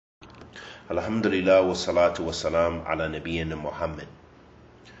Alhamdulillah wa salatu wa salam ala nabiyyina Muhammad.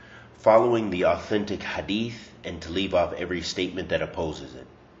 Following the authentic hadith and to leave off every statement that opposes it.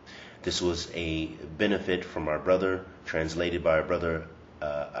 This was a benefit from our brother, translated by our brother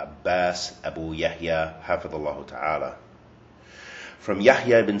Abbas Abu Yahya, hafidhullah ta'ala. From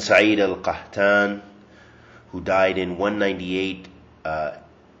Yahya ibn Sa'id al-Qahtan, who died in 198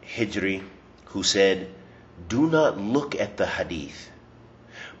 Hijri, who said, "Do not look at the hadith,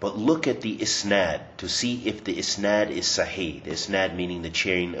 but look at the isnad to see if the isnad is sahih." The isnad meaning the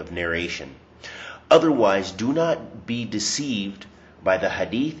chain of narration. "Otherwise, do not be deceived by the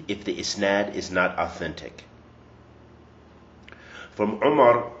hadith if the isnad is not authentic." From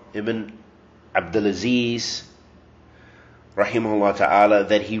Umar ibn Abdulaziz, rahimahullah ta'ala,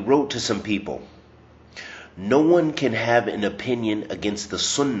 that he wrote to some people, "No one can have an opinion against the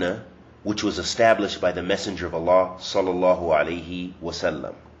sunnah which was established by the Messenger of Allah sallallahu alaihi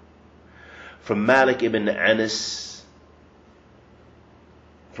wasallam." From Malik ibn Anas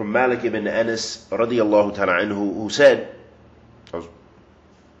radiyallahu ta'ala anhu, who said,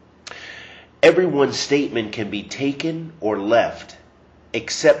 "Everyone's statement can be taken or left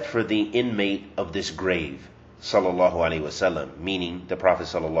except for the inmate of this grave," sallallahu alaihi wasallam, meaning the Prophet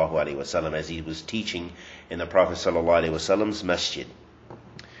sallallahu alaihi wasallam, as he was teaching in the Prophet sallallahu alaihi wasallam's masjid.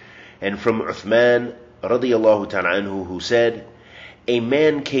 And from Uthman radiyallahu ta'ala anhu, who said, "A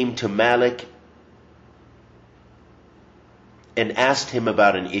man came to Malik and asked him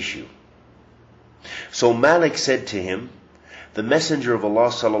about an issue. So Malik said to him, 'The Messenger of Allah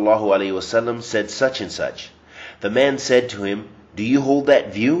sallallahu alaihi wasallam said such and such.' The man said to him, 'Do you hold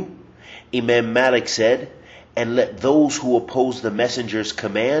that view?' Imam Malik said, 'And let those who oppose the Messenger's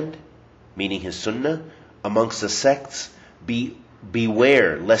command,' meaning his sunnah, 'amongst the sects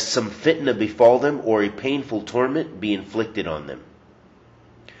beware lest some fitna befall them or a painful torment be inflicted on them."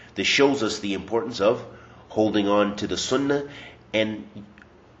 This shows us the importance of holding on to the sunnah and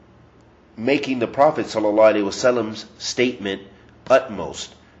making the Prophet ﷺ's statement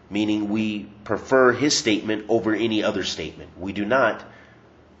utmost, meaning we prefer his statement over any other statement. We do not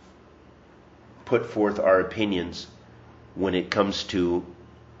put forth our opinions when it comes to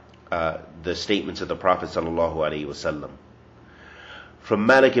the statements of the Prophet ﷺ. From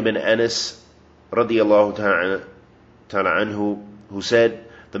Malik ibn Anas radiyallahu ta'ala anhu, who said,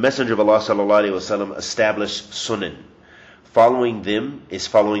 "The Messenger of Allah sallallahu alaihi wasallam established sunan. Following them is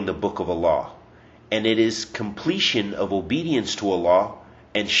following the book of Allah, and it is completion of obedience to Allah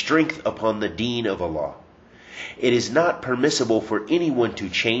and strength upon the deen of Allah. It is not permissible for anyone to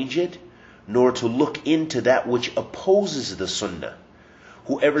change it, nor to look into that which opposes the sunnah.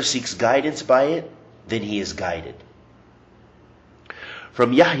 Whoever seeks guidance by it, then he is guided."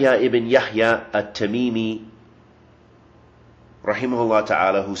 From Yahya ibn Yahya at-Tamimi, rahimahullah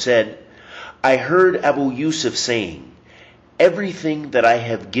ta'ala, who said, "I heard Abu Yusuf saying, 'Everything that I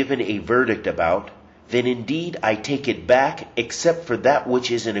have given a verdict about, then indeed I take it back except for that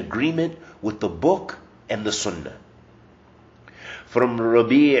which is in agreement with the book and the sunnah.'" From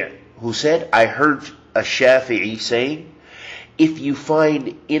Rabi', who said, "I heard Ash-Shafi'i saying, 'If you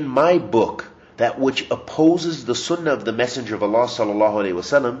find in my book that which opposes the sunnah of the Messenger of Allah sallallahu alaihi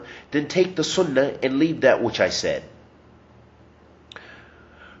wasallam, then take the sunnah and leave that which I said.'"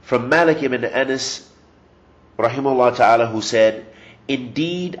 From Malik ibn Anas rahimahullah ta'ala, who said,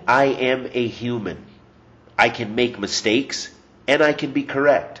 "Indeed I am a human. I can make mistakes and I can be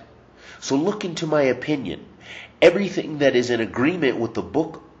correct. So look into my opinion. Everything that is in agreement with the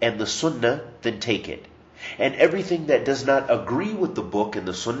book and the sunnah, then take it. And everything that does not agree with the book and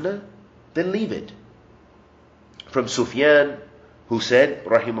the sunnah, then leave it." From Sufyan, who said,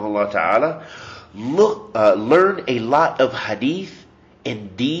 rahimahullah ta'ala, "Learn a lot of hadith.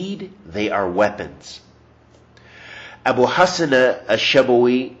 Indeed, they are weapons." Abu Hassan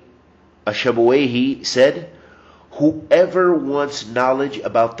Ash-Shabawahi said, "Whoever wants knowledge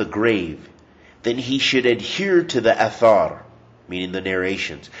about the grave, then he should adhere to the athar," meaning the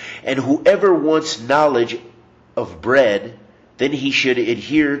narrations. "And whoever wants knowledge of bread, then he should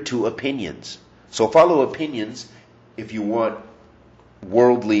adhere to opinions." So follow opinions if you want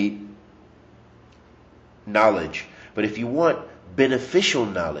worldly knowledge. But if you want beneficial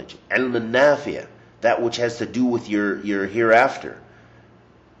knowledge, ilm al-nafi', that which has to do with your hereafter,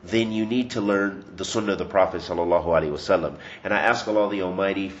 then you need to learn the sunnah of the Prophet sallallahu alaihi wasallam. And I ask Allah the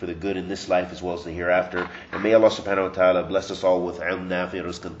Almighty for the good in this life as well as the hereafter. And may Allah subhanahu wa ta'ala bless us all with ilm nafi',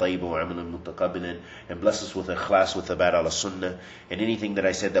 rizqan tayyib, wa amalan mutaqabbalan, and bless us with ikhlas, with thabat ala sunnah. And anything that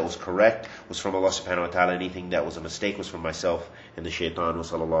I said that was correct was from Allah subhanahu wa ta'ala. Anything that was a mistake was from myself and the shaitan. Wa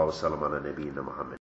sallallahu alaihi wa sallam ala nabiyyina Muhammad.